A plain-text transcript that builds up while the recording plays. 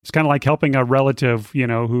It's kind of like helping a relative,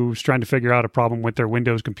 who's trying to figure out a problem with their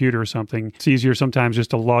Windows computer or something. It's easier sometimes just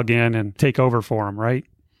to log in and take over for them, right?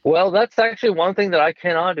 Well, that's actually one thing that I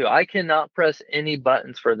cannot do. I cannot press any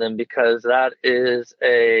buttons for them because that is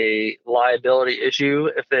a liability issue.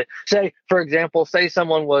 If they say, for example,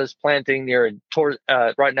 someone was planting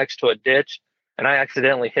right next to a ditch, and I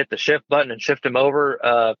accidentally hit the shift button and shift them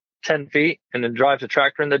over 10 feet, and then drives a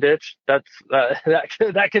tractor in the ditch. That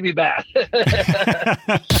could be bad.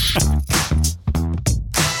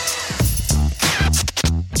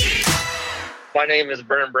 My name is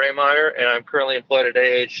Brennan Braymeyer, and I'm currently employed at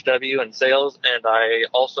AHW in sales, and I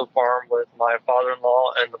also farm with my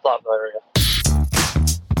father-in-law in the Platteville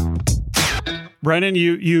area. Brennan,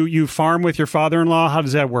 you farm with your father-in-law. How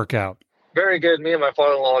does that work out? Very good. Me and my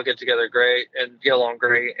father-in-law get together great and get along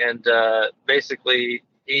great, and basically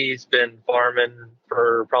he's been farming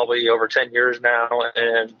for probably over 10 years now,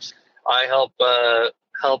 and I help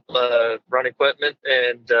run equipment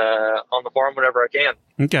and on the farm whenever I can.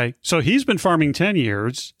 Okay. So he's been farming 10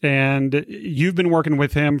 years, and you've been working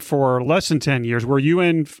with him for less than 10 years. Were you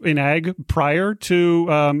in ag prior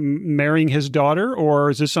to marrying his daughter,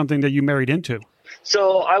 or is this something that you married into?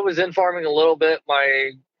 So I was in farming a little bit.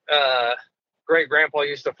 My great-grandpa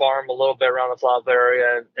used to farm a little bit around the Platteville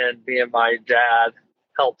area, and me and my dad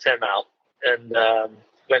helped him out. And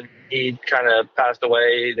when he kind of passed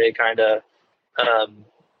away, they kind of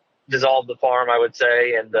dissolved the farm, I would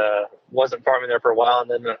say, and wasn't farming there for a while. And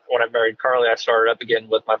then when I married Carly, I started up again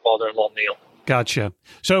with my father-in-law, Neil. Gotcha.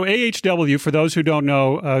 So AHW, for those who don't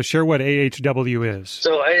know, share what AHW is.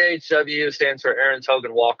 So AHW stands for Aaron's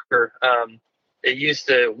Hogan Walker. It used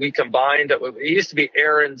to be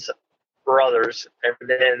Aaron's Brothers, and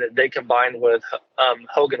then they combined with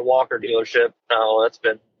Hogan Walker dealership. Now that's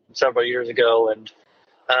been several years ago, and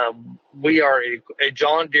we are a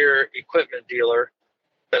John Deere equipment dealer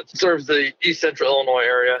that serves the East Central Illinois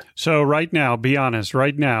area. So right now, be honest,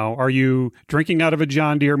 are you drinking out of a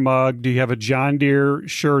John Deere mug? Do you have a John Deere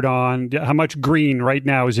shirt on? How much green right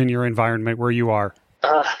now is in your environment where you are?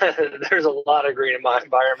 There's a lot of green in my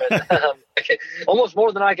environment. Almost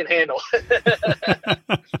more than I can handle.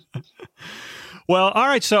 Well, all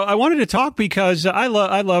right. So I wanted to talk because I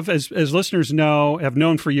love, as listeners have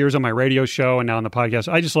known for years on my radio show and now on the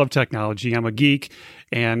podcast, I just love technology. I'm a geek.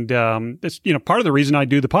 And it's, part of the reason I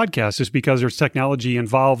do the podcast is because there's technology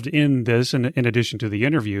involved in this in addition to the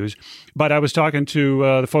interviews. But I was talking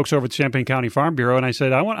to the folks over at Champaign County Farm Bureau, and I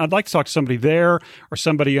said, I'd like to talk to somebody there or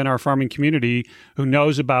somebody in our farming community who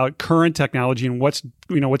knows about current technology and what's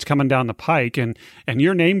coming down the pike. And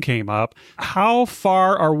your name came up. How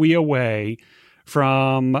far are we away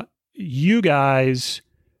from you guys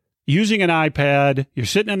using an iPad? You're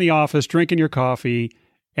sitting in the office drinking your coffee,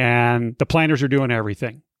 and the planters are doing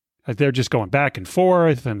everything. They're just going back and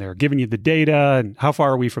forth, and they're giving you the data. And how far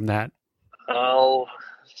are we from that? Oh,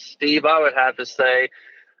 Steve, I would have to say,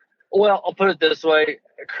 well, I'll put it this way.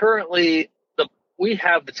 Currently, we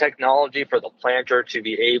have the technology for the planter to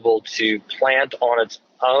be able to plant on its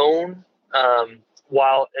own.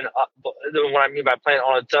 What I mean by plant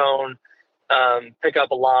on its own, pick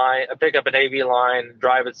up an AV line,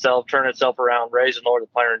 drive itself, turn itself around, raise and lower the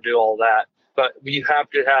planter, and do all that. But you have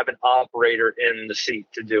to have an operator in the seat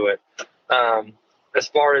to do it. As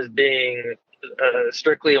far as being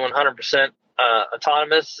strictly 100%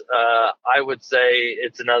 autonomous, I would say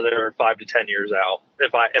it's another 5 to 10 years out,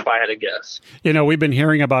 if I had to guess. We've been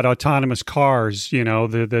hearing about autonomous cars,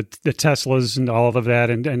 the Teslas and all of that,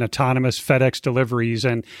 and autonomous FedEx deliveries.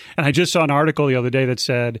 And I just saw an article the other day that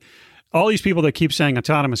said, all these people that keep saying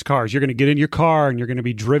autonomous cars, you're going to get in your car and you're going to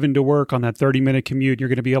be driven to work on that 30-minute commute. You're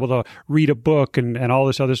going to be able to read a book and all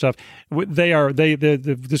this other stuff.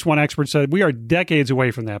 This one expert said, we are decades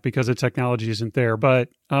away from that because the technology isn't there. But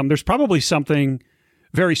there's probably something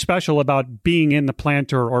very special about being in the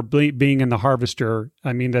planter or being in the harvester.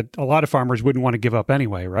 I mean, that a lot of farmers wouldn't want to give up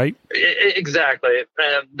anyway, right? Exactly.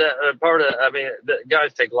 And the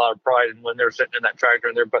guys take a lot of pride in when they're sitting in that tractor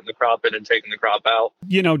and they're putting the crop in and taking the crop out.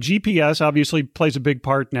 GPS obviously plays a big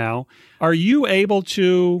part now. Are you able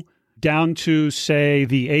to, down to, say,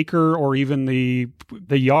 the acre or even the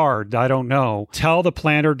yard, I don't know, tell the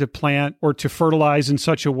planter to plant or to fertilize in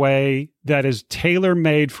such a way that is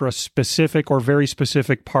tailor-made for a specific or very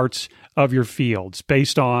specific parts of your fields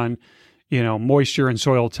based on, moisture and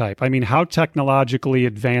soil type? I mean, how technologically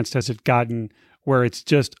advanced has it gotten where it's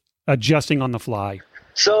just adjusting on the fly?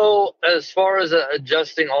 So as far as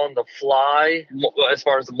adjusting on the fly, as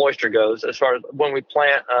far as the moisture goes, as far as when we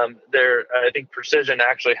plant, I think Precision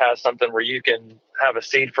actually has something where you can have a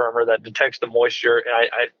seed firmer that detects the moisture. And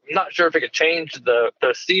I'm not sure if it could change the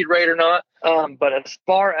seed rate or not. But as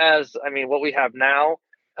far as, what we have now,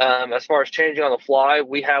 as far as changing on the fly,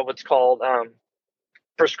 we have what's called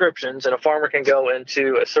prescriptions, and a farmer can go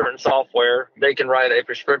into a certain software. They can write a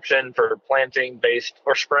prescription for planting based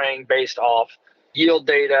or spraying based off yield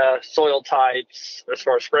data, soil types. As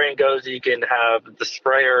far as spraying goes, you can have the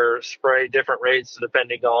sprayer spray different rates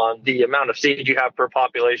depending on the amount of seed you have per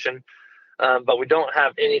population. But we don't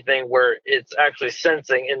have anything where it's actually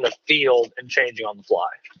sensing in the field and changing on the fly.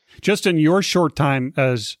 Just in your short time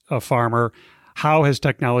as a farmer, how has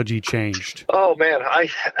technology changed? Oh man,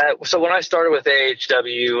 so when I started with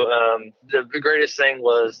AHW, the greatest thing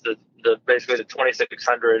was basically the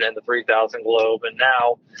 2600 and the 3000 globe, and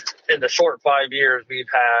now in the short 5 years we've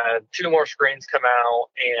had 2 more screens come out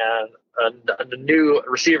and a new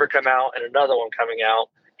receiver come out and another one coming out.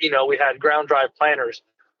 We had ground drive planters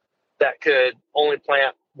that could only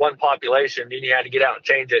plant one population, and you had to get out and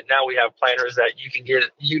change it. Now we have planters that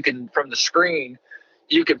you can from the screen,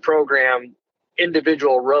 you can program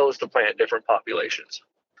individual rows to plant different populations.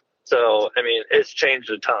 So, it's changed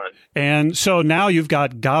a ton. And so now you've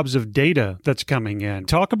got gobs of data that's coming in.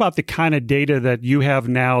 Talk about the kind of data that you have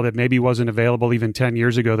now that maybe wasn't available even 10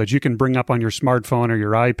 years ago that you can bring up on your smartphone or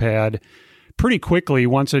your iPad pretty quickly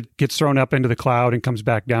once it gets thrown up into the cloud and comes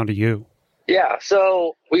back down to you. Yeah,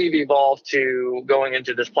 so we've evolved to going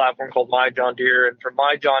into this platform called My John Deere. And for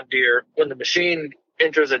My John Deere, when the machine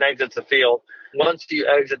enters and exits the field, once you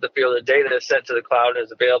exit the field, the data is sent to the cloud and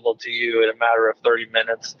is available to you in a matter of 30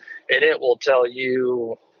 minutes. And it will tell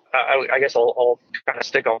you, I guess I'll kind of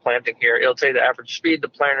stick on planting here. It'll tell you the average speed the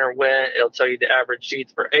planter went. It'll tell you the average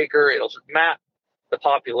seeds per acre. It'll map the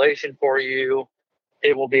population for you.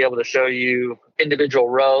 It will be able to show you individual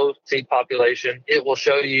row seed population. It will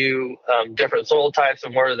show you different soil types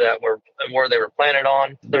and where they were planted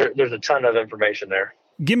on. There's a ton of information there.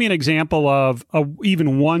 Give me an example of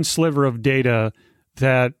even one sliver of data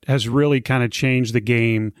that has really kind of changed the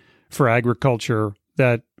game for agriculture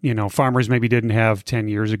that, farmers maybe didn't have 10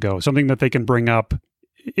 years ago. Something that they can bring up,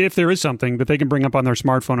 if there is something that they can bring up on their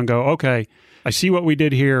smartphone and go, okay, I see what we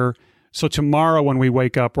did here. So tomorrow when we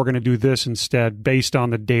wake up, we're going to do this instead based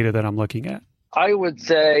on the data that I'm looking at. I would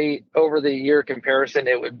say over the year comparison,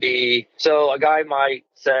 it would be, so a guy might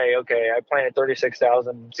say, okay, I planted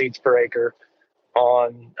 36,000 seeds per acre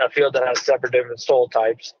on a field that has separate different soil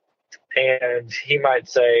types. And he might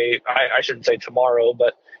say, I shouldn't say tomorrow,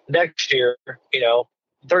 but next year,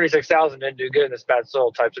 36,000 didn't do good in this bad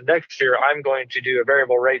soil type. So next year I'm going to do a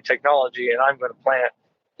variable rate technology and I'm going to plant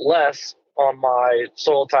less on my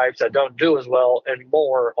soil types that don't do as well and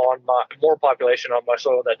more population on my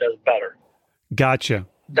soil that does better. Gotcha.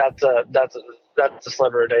 That's a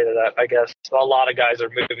sliver of data that I guess a lot of guys are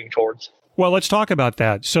moving towards. Well, let's talk about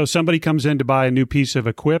that. So somebody comes in to buy a new piece of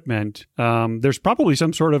equipment. There's probably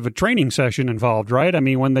some sort of a training session involved, right?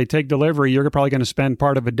 When they take delivery, you're probably going to spend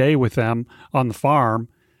part of a day with them on the farm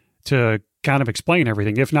to kind of explain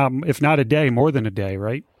everything. If not a day, more than a day,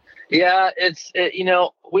 right? Yeah,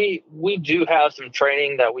 we do have some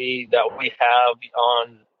training that we have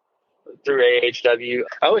on through AHW.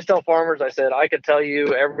 I always tell farmers, I said, I could tell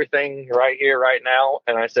you everything right here, right now.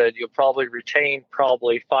 And I said, you'll probably retain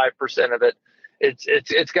 5% of it.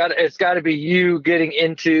 It's got to be you getting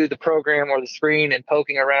into the program or the screen and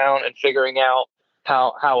poking around and figuring out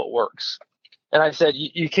how it works. And I said,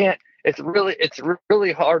 you can't, it's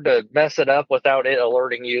really hard to mess it up without it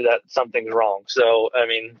alerting you that something's wrong. So,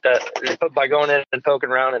 by going in and poking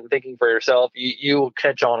around and thinking for yourself, you will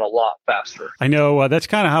catch on a lot faster. I know that's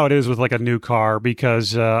kind of how it is with like a new car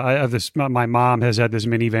because I have this. My mom has had this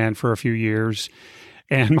minivan for a few years,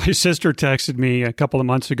 and my sister texted me a couple of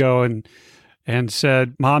months ago and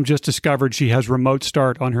said, Mom just discovered she has remote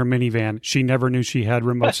start on her minivan. She never knew she had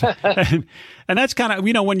remote start. and that's kind of,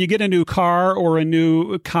 when you get a new car or a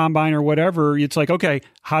new combine or whatever, it's like, okay,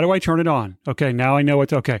 how do I turn it on? Okay, now I know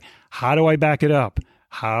it's okay. How do I back it up?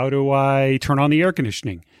 How do I turn on the air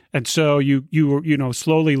conditioning? And so you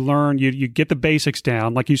slowly learn, you get the basics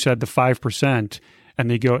down, like you said, the 5%, and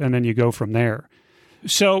then you go from there.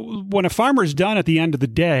 So when a farmer's done at the end of the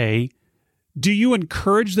day, do you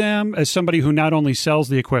encourage them as somebody who not only sells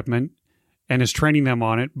the equipment and is training them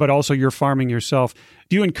on it, but also you're farming yourself?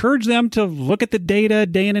 Do you encourage them to look at the data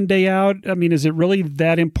day in and day out? Is it really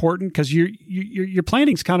that important? Because your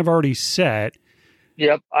planting's kind of already set.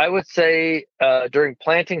 Yep. I would say during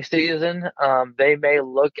planting season, they may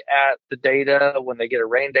look at the data when they get a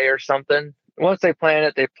rain day or something, once they plant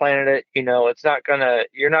it, they planted it.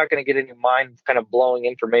 You're not gonna get any mind kind of blowing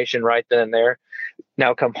information right then and there.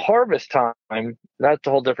 Now, come harvest time, that's a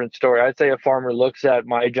whole different story. I'd say a farmer looks at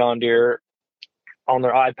my John Deere on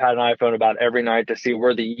their iPad and iPhone about every night to see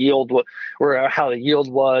where the yield, how the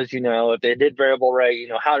yield was. If they did variable rate,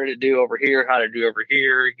 how did it do over here? How did it do over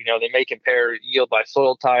here? They may compare yield by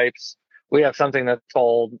soil types. We have something that's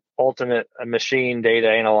called Ultimate Machine Data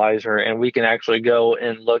Analyzer, and we can actually go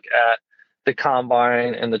and look at the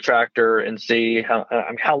combine and the tractor and see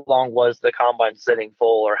how long was the combine sitting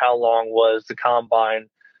full, or how long was the combine,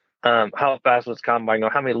 how fast was combine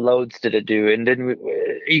going, how many loads did it do, and then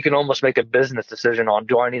you can almost make a business decision on,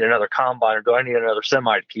 do I need another combine or do I need another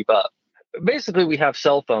semi to keep up? Basically, we have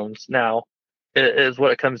cell phones now, is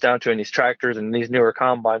what it comes down to in these tractors and these newer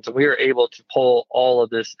combines. And we are able to pull all of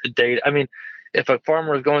this data. I mean, if a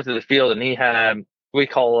farmer was going through the field and he had, we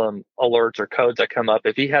call them alerts or codes that come up.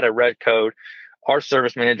 If he had a red code, our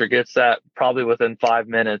service manager gets that probably within 5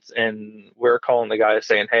 minutes. And we're calling the guy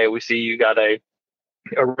saying, hey, we see you got a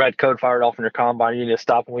red code fired off in your combine. You need to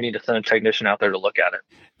stop, and we need to send a technician out there to look at it.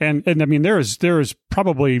 And I mean, there is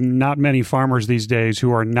probably not many farmers these days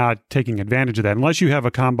who are not taking advantage of that. Unless you have a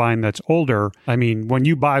combine that's older. I mean, when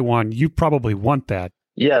you buy one, you probably want that.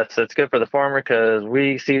 Yes, it's good for the farmer because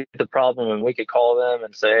we see the problem and we could call them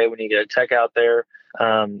and say, hey, we need to get a tech out there.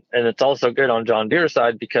 And it's also good on John Deere's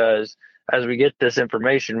side because as we get this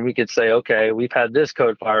information, we could say, okay, we've had this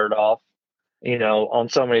code fired off, on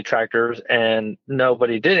so many tractors and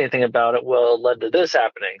nobody did anything about it. Well, it led to this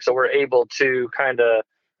happening. So we're able to kind of,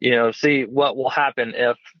 see what will happen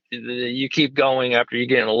if you keep going after you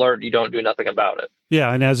get an alert, you don't do nothing about it.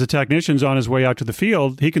 Yeah, and as the technician's on his way out to the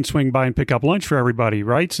field, he can swing by and pick up lunch for everybody,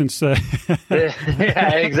 right?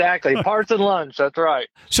 Yeah, exactly. Parts and lunch, that's right.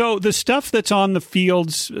 So the stuff that's on the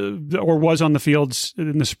fields or was on the fields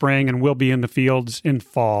in the spring and will be in the fields in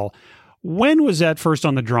fall, when was that first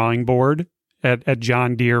on the drawing board? At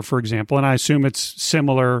John Deere, for example, and I assume it's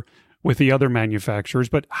similar with the other manufacturers,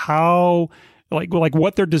 but how, like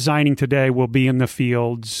what they're designing today will be in the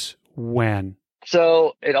fields when?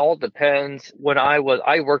 So it all depends. When I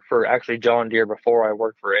worked for actually John Deere before I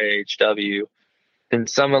worked for AHW, and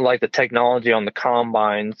some of like the technology on the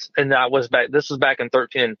combines, and this was back in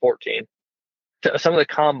 13 and 14. Some of the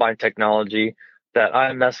combine technology that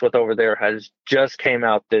I messed with over there has just came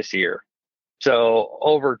out this year.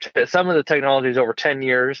 So some of the technology is over 10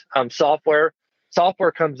 years. Software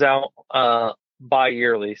comes out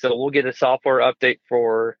bi-yearly. So we'll get a software update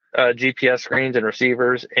for GPS screens and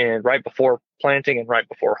receivers, and right before planting and right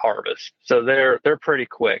before harvest. So they're pretty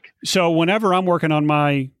quick. So whenever I'm working on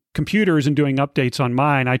my computers and doing updates on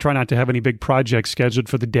mine, I try not to have any big projects scheduled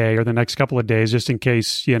for the day or the next couple of days, just in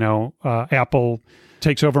case, Apple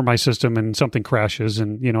takes over my system and something crashes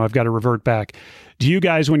and, I've got to revert back. Do you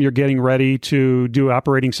guys, when you're getting ready to do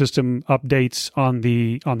operating system updates on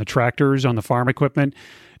the tractors, on the farm equipment,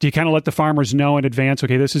 do you kind of let the farmers know in advance,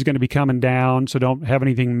 okay, this is going to be coming down, so don't have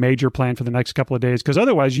anything major planned for the next couple of days? Because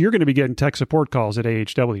otherwise you're going to be getting tech support calls at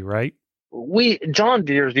AHW, right? John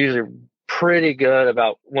Deere is usually pretty good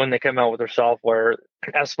about when they come out with their software.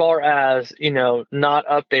 As far as, not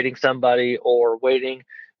updating somebody or waiting,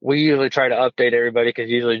 we usually try to update everybody because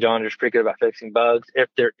usually John Deere's pretty good about fixing bugs. If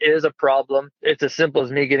there is a problem, it's as simple as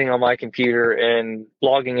me getting on my computer and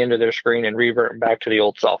logging into their screen and reverting back to the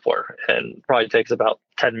old software, and probably takes about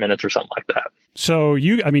 10 minutes or something like that. So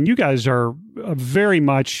you guys are very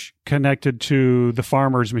much connected to the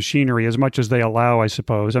farmer's machinery as much as they allow, I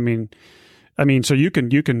suppose. I mean, so you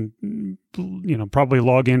can probably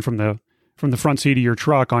log in from the front seat of your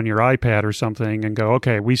truck on your iPad or something and go,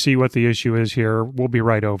 okay, we see what the issue is here. We'll be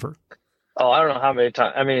right over. Oh, I don't know how many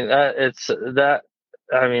times.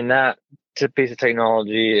 That piece of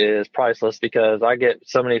technology is priceless because I get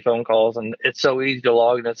so many phone calls and it's so easy to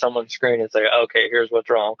log into someone's screen and say, okay, here's what's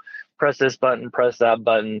wrong. Press this button, press that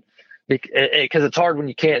button. Because it's hard when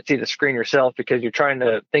you can't see the screen yourself because you're trying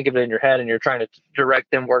to think of it in your head and you're trying to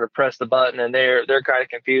direct them where to press the button, and they're kind of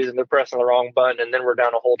confused and they're pressing the wrong button, and then we're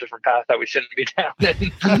down a whole different path that we shouldn't be down.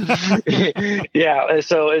 Yeah,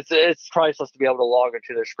 so it's priceless to be able to log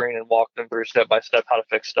into their screen and walk them through step by step how to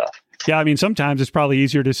fix stuff. Yeah, I mean, sometimes it's probably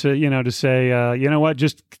easier to say, you know what,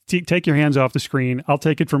 just take your hands off the screen. I'll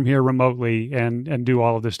take it from here remotely and do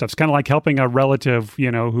all of this stuff. It's kind of like helping a relative,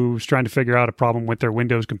 who's trying to figure out a problem with their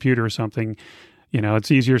Windows computer or something.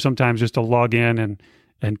 It's easier sometimes just to log in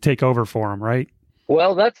and take over for them, right?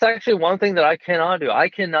 Well, that's actually one thing that I cannot do. I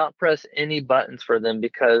cannot press any buttons for them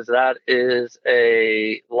because that is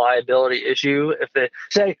a liability issue. If they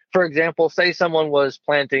say, for example, someone was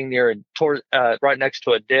planting right next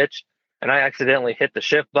to a ditch, and I accidentally hit the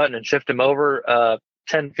shift button and shift him over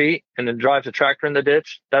 10 feet and then drives the tractor in the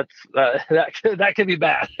ditch, that could be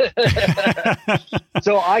bad.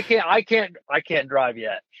 So I can't drive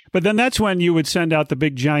yet. But then that's when you would send out the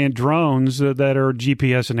big giant drones that are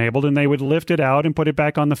GPS enabled, and they would lift it out and put it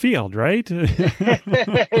back on the field, right?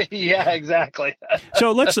 Yeah, exactly.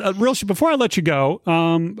 So let's before I let you go,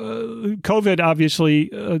 COVID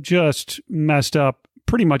obviously just messed up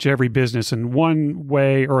pretty much every business in one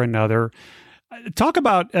way or another. Talk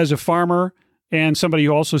about, as a farmer and somebody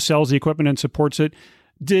who also sells the equipment and supports it,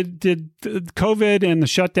 did COVID and the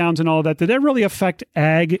shutdowns and all of that, did that really affect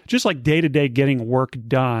ag, just like day-to-day getting work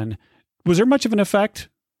done? Was there much of an effect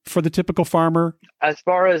for the typical farmer? As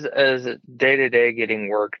far as day-to-day getting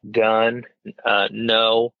work done,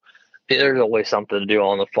 no. There's always something to do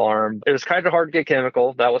on the farm. It was kind of hard to get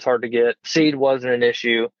chemical. That was hard to get. Seed wasn't an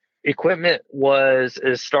issue. Equipment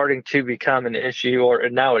is starting to become an issue, or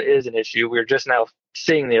now it is an issue. We're just now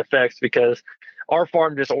seeing the effects because our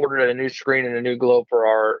farm just ordered a new screen and a new globe for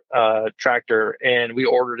our tractor, and we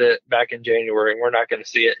ordered it back in January, and we're not going to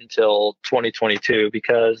see it until 2022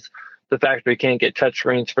 because the factory can't get touch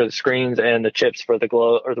screens for the screens and the chips for the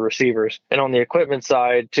globe or the receivers. And on the equipment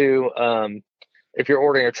side too, if you're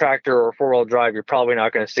ordering a tractor or four-wheel drive, you're probably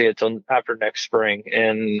not going to see it till after next spring.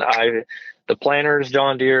 And the planters,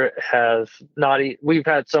 John Deere has not. We've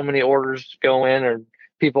had so many orders go in, or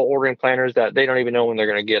people ordering planters that they don't even know when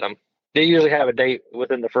they're going to get them. They usually have a date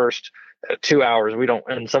within the first 2 hours. We don't,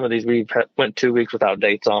 and some of these went 2 weeks without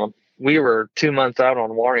dates on them. We were 2 months out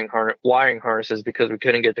on wiring harnesses because we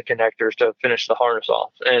couldn't get the connectors to finish the harness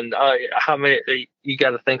off. And how many? You got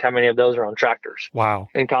to think how many of those are on tractors? Wow.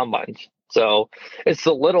 And combines. So it's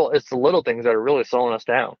the little things that are really slowing us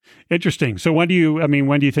down. Interesting. So when do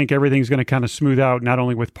you think everything's going to kind of smooth out, not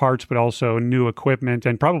only with parts, but also new equipment,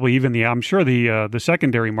 and probably even I'm sure the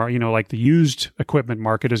secondary market, like the used equipment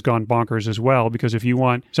market has gone bonkers as well, because if you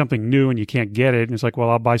want something new and you can't get it, and it's like, well,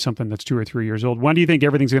 I'll buy something that's 2 or 3 years old. When do you think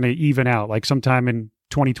everything's going to even out? Like sometime in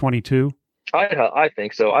 2022? I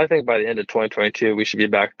think so. I think by the end of 2022, we should be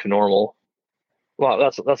back to normal.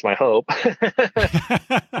 Well, that's my hope.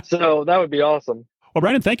 So that would be awesome. Well,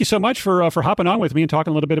 Brendan, thank you so much for hopping on with me and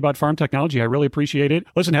talking a little bit about farm technology. I really appreciate it.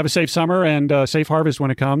 Listen, have a safe summer and safe harvest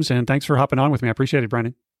when it comes. And thanks for hopping on with me. I appreciate it,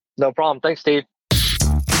 Brendan. No problem. Thanks, Steve.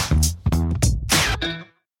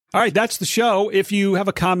 All right, that's the show. If you have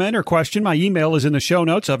a comment or question, my email is in the show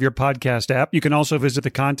notes of your podcast app. You can also visit the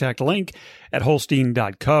contact link at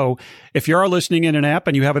holstein.co. If you are listening in an app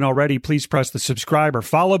and you haven't already, please press the subscribe or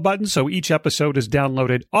follow button so each episode is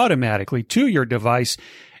downloaded automatically to your device.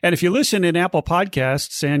 And if you listen in Apple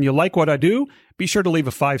Podcasts and you like what I do, be sure to leave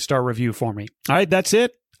a 5-star review for me. All right, that's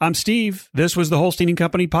it. I'm Steve. This was the Holstein &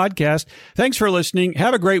 Company podcast. Thanks for listening.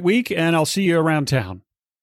 Have a great week, and I'll see you around town.